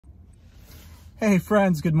Hey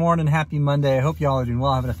friends, good morning, happy Monday. I hope y'all are doing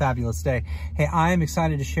well, having a fabulous day. Hey, I am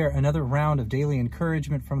excited to share another round of daily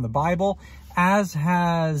encouragement from the Bible, as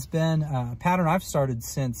has been a pattern I've started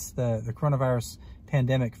since the coronavirus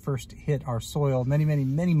pandemic first hit our soil many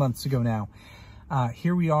months ago now.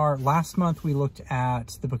 Here we are. Last month we looked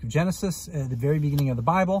at the book of Genesis, at the very beginning of the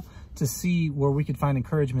Bible, to see where we could find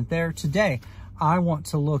encouragement there. Today, I want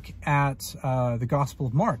to look at the Gospel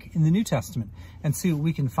of Mark in the New Testament and see what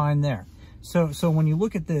we can find there. So when you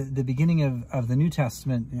look at the beginning of the New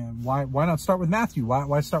Testament, you know, why not start with Matthew?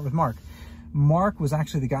 Why start with Mark? Mark was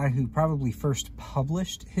actually the guy who probably first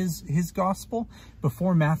published his gospel.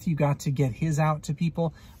 Before Matthew got to get his out to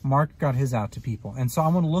people, Mark got his out to people. And so I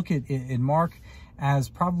want to look at in Mark as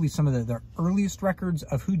probably some of the earliest records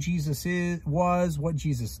of who Jesus was, what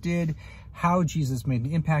Jesus did, how Jesus made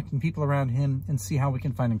an impact in people around him, and see how we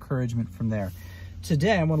can find encouragement from there.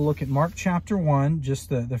 Today, I want to look at Mark chapter 1, just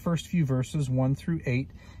the first few verses, 1 through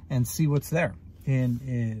 8, and see what's there.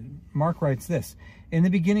 Mark writes this: "In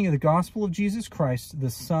the beginning of the gospel of Jesus Christ,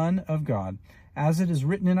 the Son of God, as it is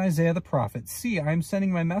written in Isaiah the prophet, see, I am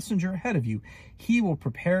sending my messenger ahead of you. He will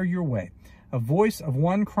prepare your way. A voice of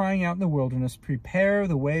one crying out in the wilderness, prepare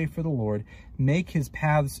the way for the Lord, make his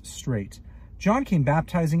paths straight. John came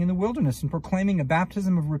baptizing in the wilderness and proclaiming a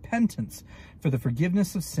baptism of repentance for the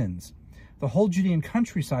forgiveness of sins. The whole Judean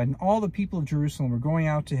countryside and all the people of Jerusalem were going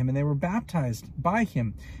out to him, and they were baptized by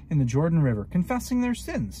him in the Jordan River, confessing their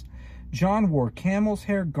sins. John wore camel's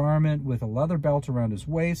hair garment with a leather belt around his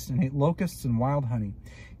waist and ate locusts and wild honey.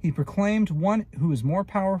 He proclaimed, one who is more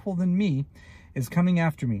powerful than me is coming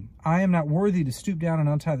after me. I am not worthy to stoop down and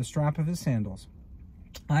untie the strap of his sandals.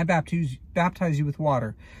 I baptize you with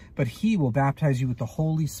water, but he will baptize you with the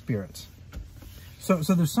Holy Spirit." So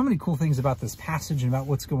there's so many cool things about this passage and about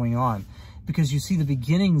what's going on, because you see the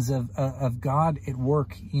beginnings of God at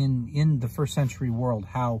work in the first century world,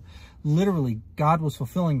 how literally God was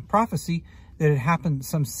fulfilling prophecy that had happened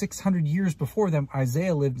some 600 years before them.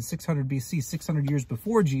 Isaiah lived in 600 BC, 600 years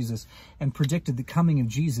before Jesus, and predicted the coming of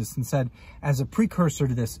Jesus and said, as a precursor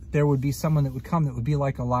to this, there would be someone that would come that would be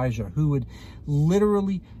like Elijah, who would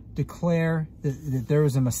literally declare that there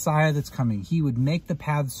is a Messiah that's coming. He would make the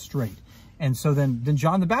paths straight. And so then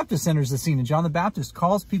John the Baptist enters the scene, and John the Baptist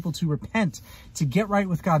calls people to repent, to get right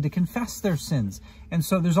with God, to confess their sins. And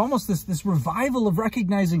so there's almost this revival of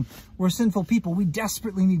recognizing we're sinful people. We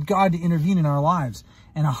desperately need God to intervene in our lives,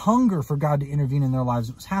 and a hunger for God to intervene in their lives.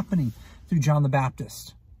 It was happening through John the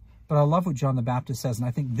Baptist. But I love what John the Baptist says, and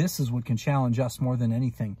I think this is what can challenge us more than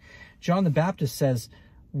anything. John the Baptist says,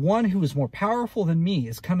 "One who is more powerful than me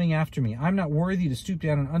is coming after me. I'm not worthy to stoop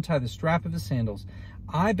down and untie the strap of his sandals.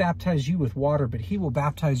 I baptize you with water, but he will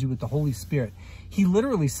baptize you with the Holy Spirit." He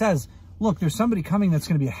literally says, look, there's somebody coming that's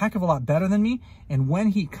going to be a heck of a lot better than me. And when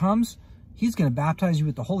he comes, he's going to baptize you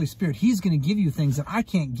with the Holy Spirit. He's going to give you things that I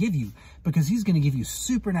can't give you, because he's going to give you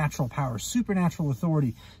supernatural power, supernatural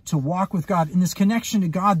authority to walk with God in this connection to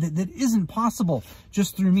God that isn't possible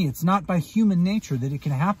just through me. It's not by human nature that it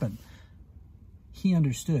can happen. He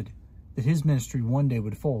understood that his ministry one day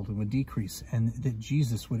would fold and would decrease, and that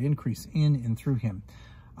Jesus would increase in and through him.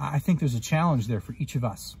 I think there's a challenge there for each of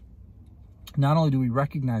us. Not only do we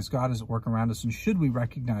recognize God is at work around us, and should we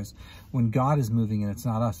recognize when God is moving and it's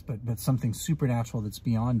not us, but something supernatural that's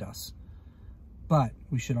beyond us, but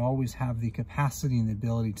we should always have the capacity and the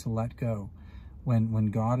ability to let go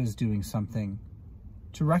when God is doing something,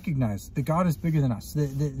 to recognize that God is bigger than us,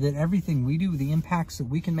 that everything we do, the impacts that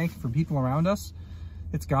we can make for people around us,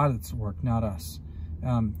 it's God that's at work, not us.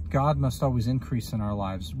 God must always increase in our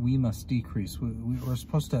lives. We must decrease. We're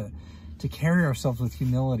supposed to carry ourselves with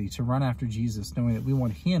humility, to run after Jesus, knowing that we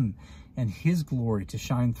want him and his glory to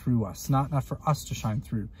shine through us, not for us to shine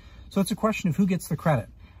through. So it's a question of who gets the credit,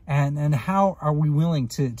 and how are we willing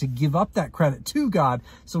to give up that credit to God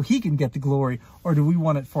so he can get the glory, or do we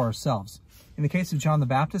want it for ourselves? In the case of John the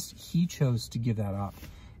Baptist, he chose to give that up.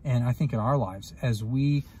 And I think in our lives, as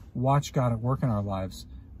we watch God at work in our lives,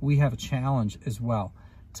 we have a challenge as well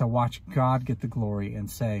to watch God get the glory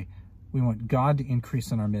and say, we want God to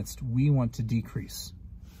increase in our midst. We want to decrease.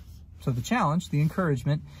 So the challenge, the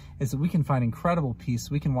encouragement, is that we can find incredible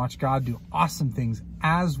peace. We can watch God do awesome things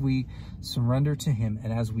as we surrender to him,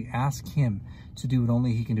 and as we ask him to do what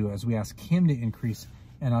only he can do, as we ask him to increase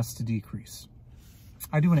and us to decrease.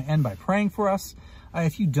 I do want to end by praying for us.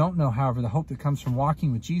 If you don't know, however, the hope that comes from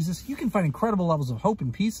walking with Jesus, you can find incredible levels of hope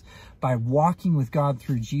and peace by walking with God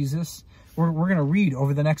through Jesus. We're going to read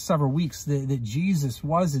over the next several weeks that Jesus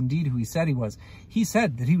was indeed who he said he was. He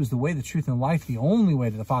said that he was the way, the truth, and life, the only way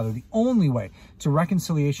to the Father, the only way to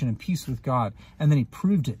reconciliation and peace with God. And then he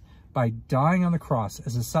proved it by dying on the cross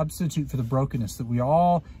as a substitute for the brokenness that we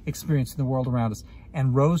all experience in the world around us,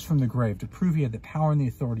 and rose from the grave to prove he had the power and the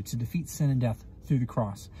authority to defeat sin and death through the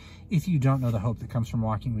cross. If you don't know the hope that comes from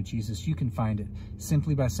walking with Jesus, you can find it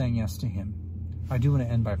simply by saying yes to him. I do want to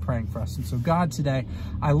end by praying for us. And so God, today,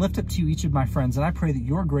 I lift up to you each of my friends, and I pray that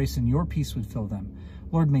your grace and your peace would fill them.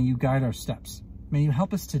 Lord, may you guide our steps. May you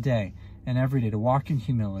help us today and every day to walk in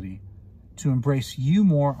humility, to embrace you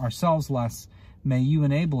more, ourselves less. May you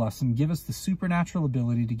enable us and give us the supernatural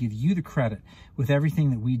ability to give you the credit with everything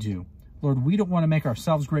that we do. Lord, we don't want to make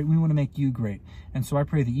ourselves great. We want to make you great. And so I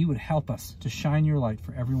pray that you would help us to shine your light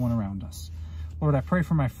for everyone around us. Lord, I pray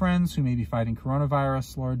for my friends who may be fighting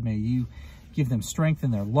coronavirus. Lord, may you give them strength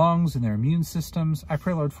in their lungs and their immune systems. I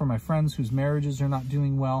pray, Lord, for my friends whose marriages are not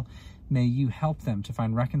doing well. May you help them to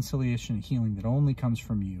find reconciliation and healing that only comes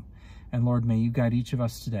from you. And Lord, may you guide each of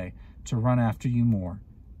us today to run after you more.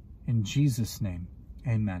 In Jesus' name,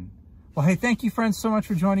 amen. Well, hey, thank you, friends, so much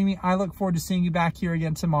for joining me. I look forward to seeing you back here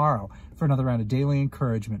again tomorrow for another round of daily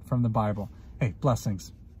encouragement from the Bible. Hey,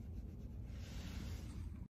 blessings.